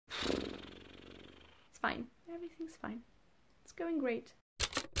fine. Everything's fine. It's going great.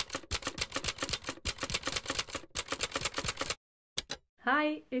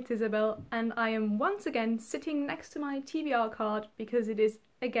 Hi, it's Isabel, and I am once again sitting next to my TBR card because it is,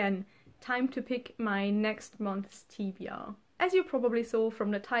 again, time to pick my next month's TBR. As you probably saw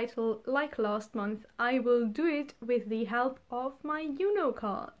from the title, like last month, I will do it with the help of my UNO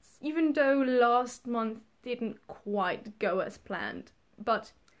cards. Even though last month didn't quite go as planned,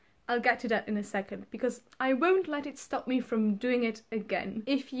 but I'll get to that in a second, because I won't let it stop me from doing it again.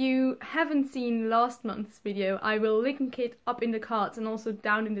 If you haven't seen last month's video, I will link it up in the cards and also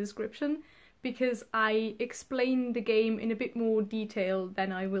down in the description, because I explain the game in a bit more detail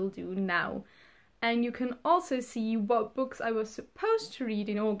than I will do now. And you can also see what books I was supposed to read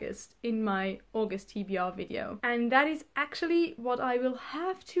in August in my August TBR video. And that is actually what I will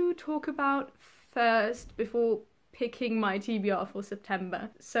have to talk about first before picking my TBR for September.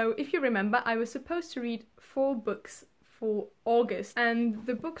 So if you remember, I was supposed to read 4 books for August, and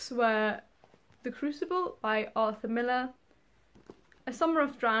the books were The Crucible by Arthur Miller, A Summer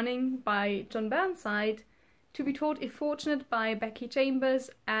of Drowning by John Burnside, To Be Taught If Fortunate by Becky Chambers,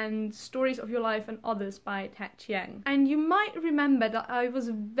 and Stories of Your Life and Others by Ted Chiang. And you might remember that I was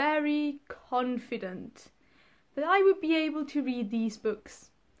very confident that I would be able to read these books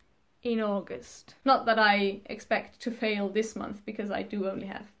in August. Not that I expect to fail this month, because I do only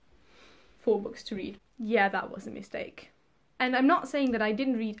have 4 books to read. Yeah, that was a mistake. And I'm not saying that I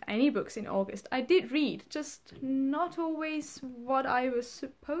didn't read any books in August. I did read, just not always what I was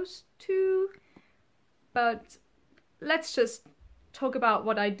supposed to. But let's just talk about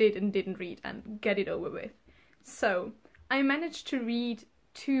what I did and didn't read and get it over with. So, I managed to read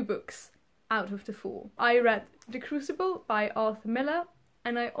 2 books out of the 4. I read The Crucible by Arthur Miller,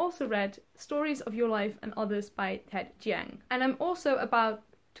 and I also read Stories of Your Life and Others by Ted Chiang. And I'm also about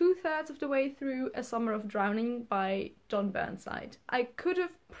 2/3 of the way through A Summer of Drowning by John Burnside. I could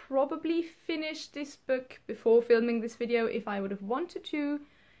have probably finished this book before filming this video if I would have wanted to,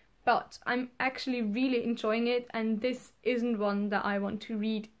 but I'm actually really enjoying it, and this isn't one that I want to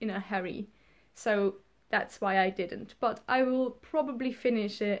read in a hurry. So that's why I didn't, but I will probably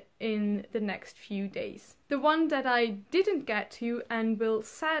finish it in the next few days. The one that I didn't get to and will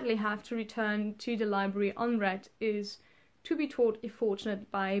sadly have to return to the library unread is To Be Taught If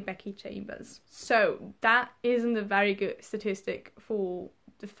Fortunate by Becky Chambers. So that isn't a very good statistic for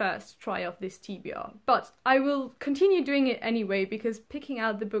the first try of this TBR, but I will continue doing it anyway, because picking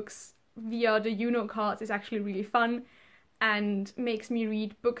out the books via the UNO cards is actually really fun and makes me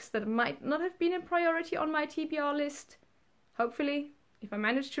read books that might not have been a priority on my TBR list, hopefully, if I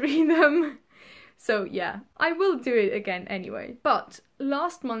manage to read them. So yeah, I will do it again anyway. But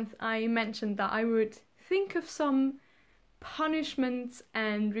last month I mentioned that I would think of some punishments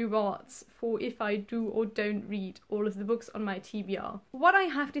and rewards for if I do or don't read all of the books on my TBR. What I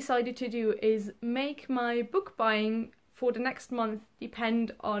have decided to do is make my book buying for the next month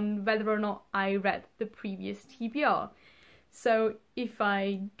depend on whether or not I read the previous TBR. So if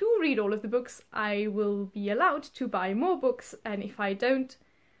I do read all of the books, I will be allowed to buy more books, and if I don't,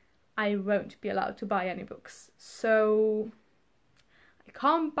 I won't be allowed to buy any books. So I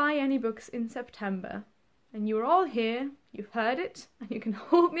can't buy any books in September. And you're all here, you've heard it, and you can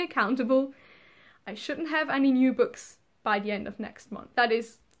hold me accountable. I shouldn't have any new books by the end of next month. That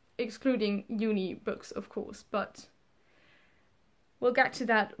is excluding uni books, of course, but we'll get to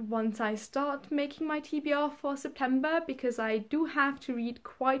that once I start making my TBR for September, because I do have to read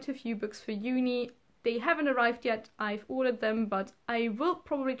quite a few books for uni. They haven't arrived yet, I've ordered them, but I will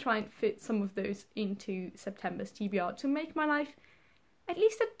probably try and fit some of those into September's TBR to make my life at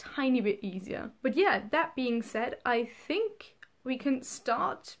least a tiny bit easier. But yeah, that being said, I think we can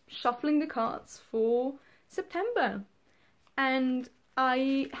start shuffling the cards for September. And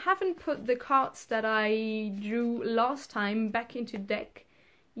I haven't put the cards that I drew last time back into deck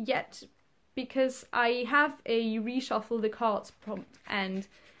yet, because I have a reshuffle the cards prompt, and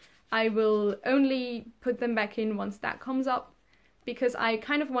I will only put them back in once that comes up, because I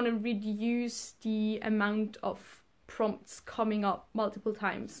kind of want to reduce the amount of prompts coming up multiple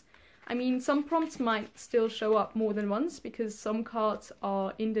times. I mean, some prompts might still show up more than once, because some cards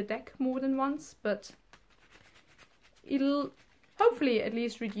are in the deck more than once, but it'll hopefully at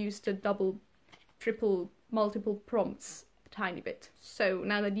least reduce the double, triple, multiple prompts a tiny bit. So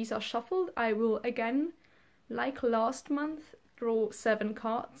now that these are shuffled, I will again, like last month, draw 7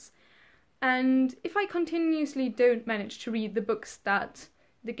 cards. And if I continuously don't manage to read the books that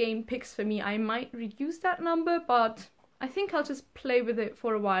the game picks for me, I might reduce that number, but I think I'll just play with it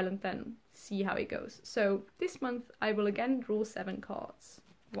for a while and then see how it goes. So this month I will again draw 7 cards.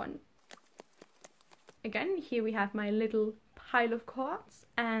 1, again, here we have my little pile of cards,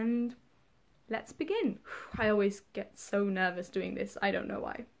 and let's begin. I always get so nervous doing this, I don't know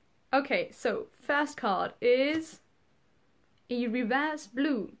why. Okay, so first card is a reverse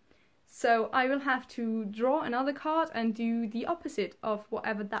blue. So I will have to draw another card and do the opposite of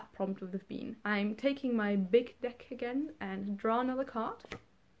whatever that prompt would have been. I'm taking my big deck again and draw another card.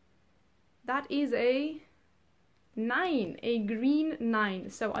 That is a 9, a green 9.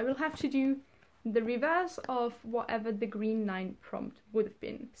 So I will have to do the reverse of whatever the green 9 prompt would have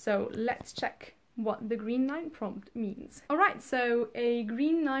been. So let's check what the green 9 prompt means. Alright, so a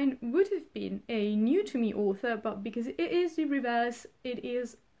green 9 would have been a new to me author, but because it is the reverse, it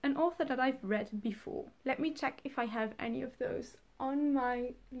is an author that I've read before. Let me check if I have any of those on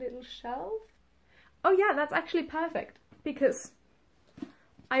my little shelf. Oh yeah, that's actually perfect, because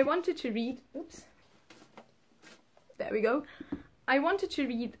I wanted to read, oops, there we go. I wanted to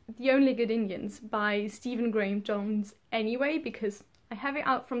read The Only Good Indians by Stephen Graham Jones anyway, because I have it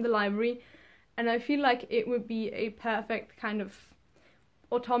out from the library, and I feel like it would be a perfect kind of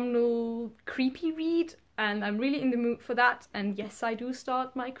autumnal creepy read, and I'm really in the mood for that. And yes, I do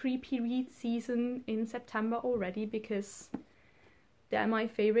start my creepy read season in September already, because they're my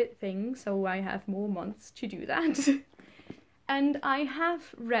favorite thing, so I have more months to do that. And I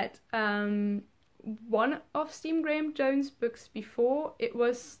have read one of Stephen Graham Jones' books before. It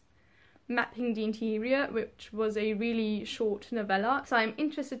was Mapping the Interior, which was a really short novella, so I'm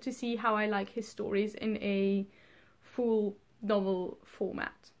interested to see how I like his stories in a full novel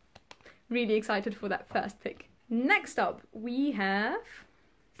format. Really excited for that first pick. Next up we have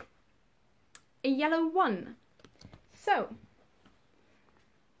a yellow 1. So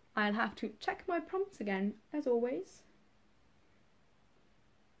I'll have to check my prompts again, as always.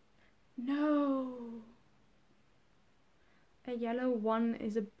 No! A yellow 1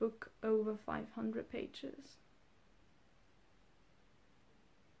 is a book over 500 pages.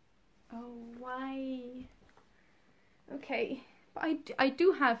 Oh, why? Okay, but I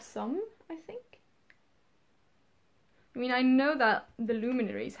do have some, I think. I mean, I know that The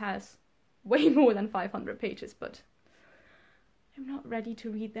Luminaries has way more than 500 pages, but I'm not ready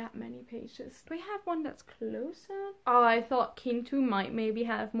to read that many pages. Do I have one that's closer? Oh, I thought Kintu might maybe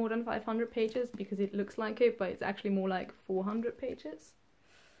have more than 500 pages because it looks like it, but it's actually more like 400 pages.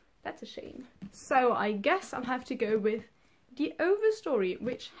 That's a shame. So I guess I'll have to go with The Overstory,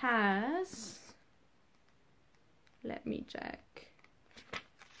 which has... let me check.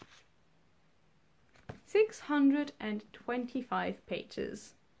 625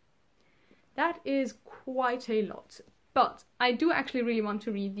 pages. That is quite a lot. But I do actually really want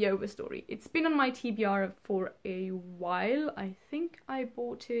to read The Overstory. It's been on my TBR for a while. I think I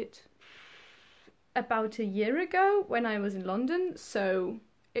bought it about a year ago when I was in London, so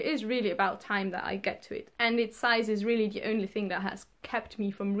it is really about time that I get to it. And its size is really the only thing that has kept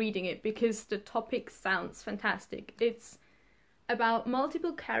me from reading it, because the topic sounds fantastic. It's about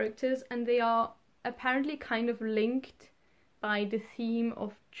multiple characters, and they are apparently kind of linked by the theme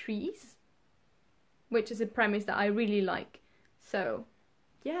of trees, which is a premise that I really like. So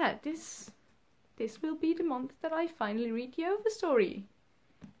yeah, this will be the month that I finally read The Overstory.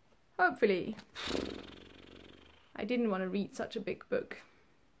 Hopefully. I didn't want to read such a big book.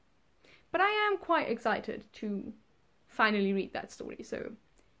 But I am quite excited to finally read that story, so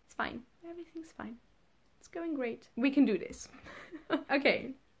it's fine. Everything's fine. It's going great. We can do this.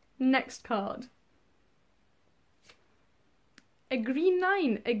 Okay, next card. A green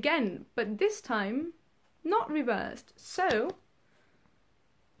 9 again, but this time not reversed. So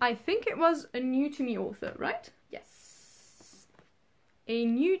I think it was a new to me author, right? Yes. A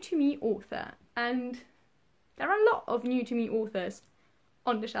new to me author. And there are a lot of new to me authors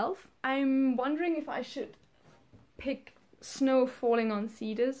on the shelf. I'm wondering if I should pick Snow Falling on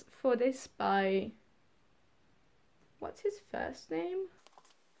Cedars for this by... what's his first name?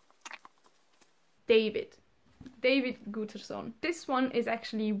 David Gutterson. This one is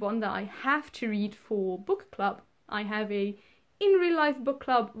actually one that I have to read for book club. I have a in real life book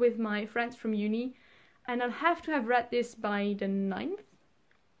club with my friends from uni, and I'll have to have read this by the 9th.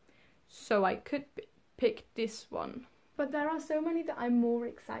 So I could pick this one. But there are so many that I'm more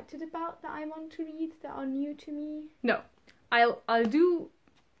excited about that I want to read that are new to me. No, I'll do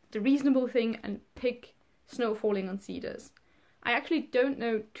the reasonable thing and pick Snow Falling on Cedars. I actually don't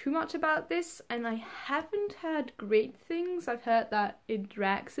know too much about this, and I haven't heard great things. I've heard that it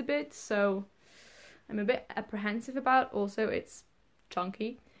drags a bit, so I'm a bit apprehensive about. Also, it's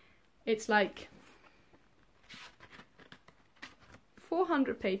chunky. It's like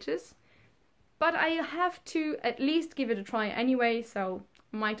 400 pages, but I have to at least give it a try anyway, so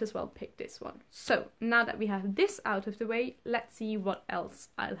might as well pick this one. So now that we have this out of the way, let's see what else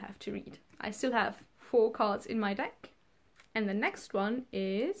I'll have to read. I still have 4 cards in my deck, and the next one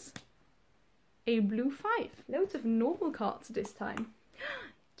is a blue 5. Loads of normal cards this time.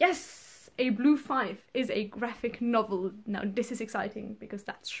 Yes! A blue 5 is a graphic novel. Now this is exciting because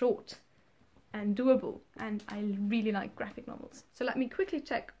that's short and doable, and I really like graphic novels. So let me quickly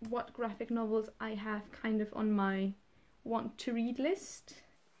check what graphic novels I have kind of on my want to read list.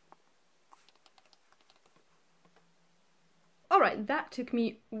 Alright, that took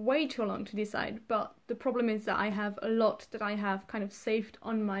me way too long to decide, but the problem is that I have a lot that I have kind of saved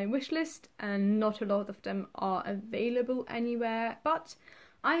on my wish list, and not a lot of them are available anywhere, but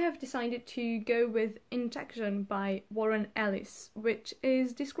I have decided to go with Injection by Warren Ellis, which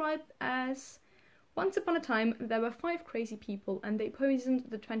is described as: once upon a time there were 5 crazy people and they poisoned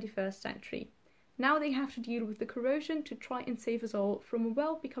the 21st century. Now they have to deal with the corrosion to try and save us all from a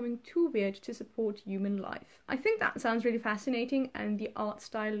world becoming too weird to support human life. I think that sounds really fascinating, and the art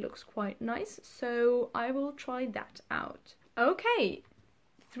style looks quite nice, so I will try that out. Okay,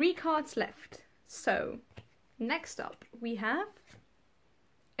 3 cards left. So, next up we have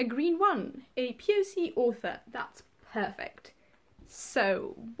a green 1, a POC author. That's perfect.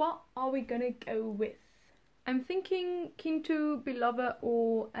 So, what are we gonna go with? I'm thinking Kintu, Beloved,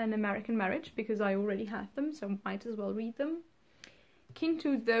 or An American Marriage, because I already have them, so might as well read them.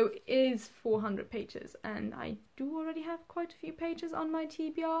 Kintu, though, is 400 pages, and I do already have quite a few pages on my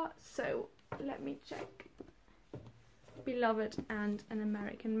TBR, so let me check Beloved and An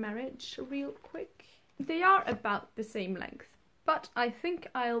American Marriage real quick. They are about the same length, but I think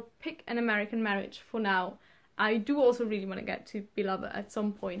I'll pick An American Marriage for now. I do also really want to get to Beloved at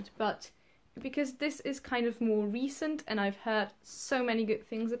some point, but because this is kind of more recent and I've heard so many good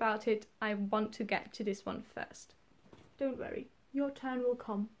things about it, I want to get to this one first. Don't worry, your turn will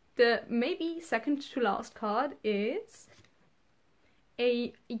come. The maybe second to last card is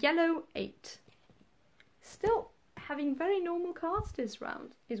a yellow 8. Still having very normal cards this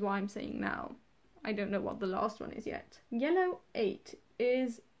round, is what I'm saying now. I don't know what the last one is yet. Yellow 8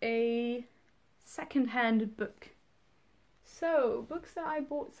 is a second-hand book. So, books that I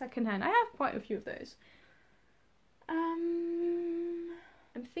bought secondhand. I have quite a few of those.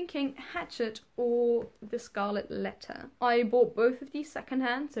 I'm thinking Hatchet or The Scarlet Letter. I bought both of these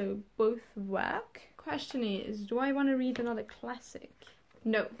secondhand, so both work. Question is, do I want to read another classic?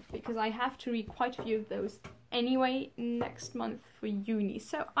 No, because I have to read quite a few of those anyway next month for uni.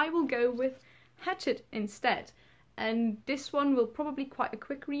 So I will go with Hatchet instead. And this one will probably quite a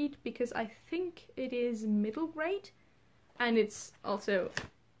quick read because I think it is middle grade. And it's also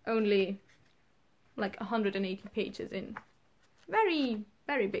only like 180 pages in very,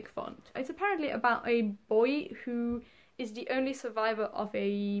 very big font. It's apparently about a boy who is the only survivor of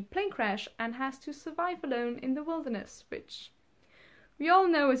a plane crash and has to survive alone in the wilderness, which we all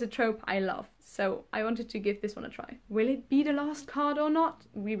know is a trope I love. So I wanted to give this one a try. Will it be the last card or not?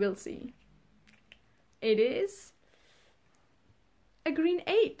 We will see. It is a green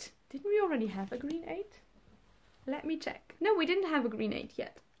 8. Didn't we already have a green 8? Let me check. No, we didn't have a green 8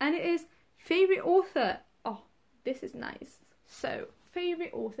 yet. And it is favorite author. Oh, this is nice. So,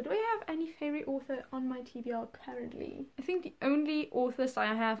 favorite author. Do I have any favorite author on my TBR currently? I think the only authors I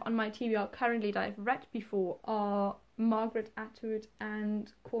have on my TBR currently that I've read before are Margaret Atwood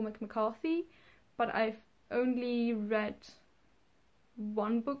and Cormac McCarthy. But I've only read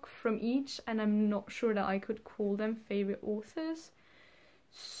one book from each, and I'm not sure that I could call them favorite authors.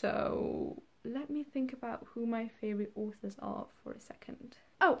 So let me think about who my favorite authors are for a second.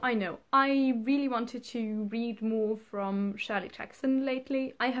 Oh, I know. I really wanted to read more from Shirley Jackson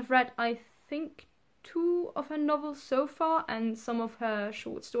lately. I have read, I think, 2 of her novels so far and some of her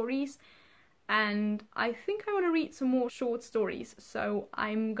short stories. And I think I want to read some more short stories, so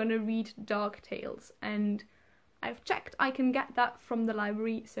I'm gonna read Dark Tales. And I've checked I can get that from the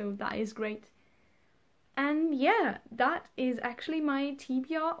library, so that is great. And yeah, that is actually my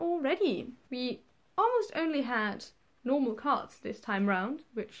TBR already. We almost only had normal cards this time round,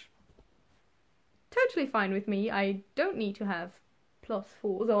 which totally fine with me. I don't need to have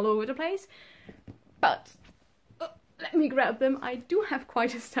 +4s all over the place. But let me grab them. I do have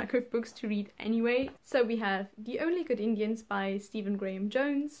quite a stack of books to read anyway. So we have The Only Good Indians by Stephen Graham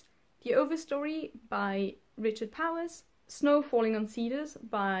Jones, The Overstory by Richard Powers, Snow Falling on Cedars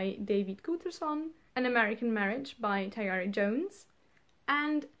by David Gutterson, An American Marriage by Tayari Jones,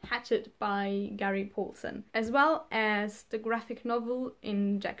 and Hatchet by Gary Paulson, as well as the graphic novel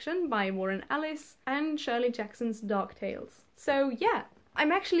Injection by Warren Ellis and Shirley Jackson's Dark Tales. So yeah,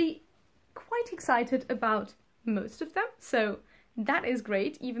 I'm actually quite excited about most of them, so that is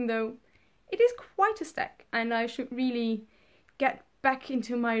great, even though it is quite a stack and I should really get back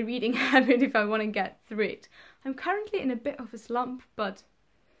into my reading habit if I want to get through it. I'm currently in a bit of a slump, but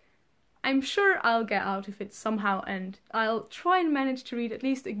I'm sure I'll get out of it somehow, and I'll try and manage to read at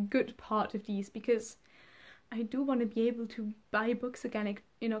least a good part of these, because I do want to be able to buy books again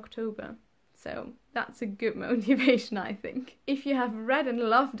in October. So that's a good motivation, I think. If you have read and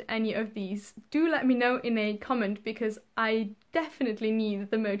loved any of these, do let me know in a comment, because I definitely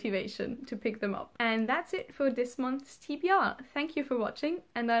need the motivation to pick them up. And that's it for this month's TBR. Thank you for watching,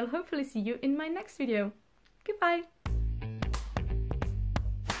 and I'll hopefully see you in my next video. Goodbye!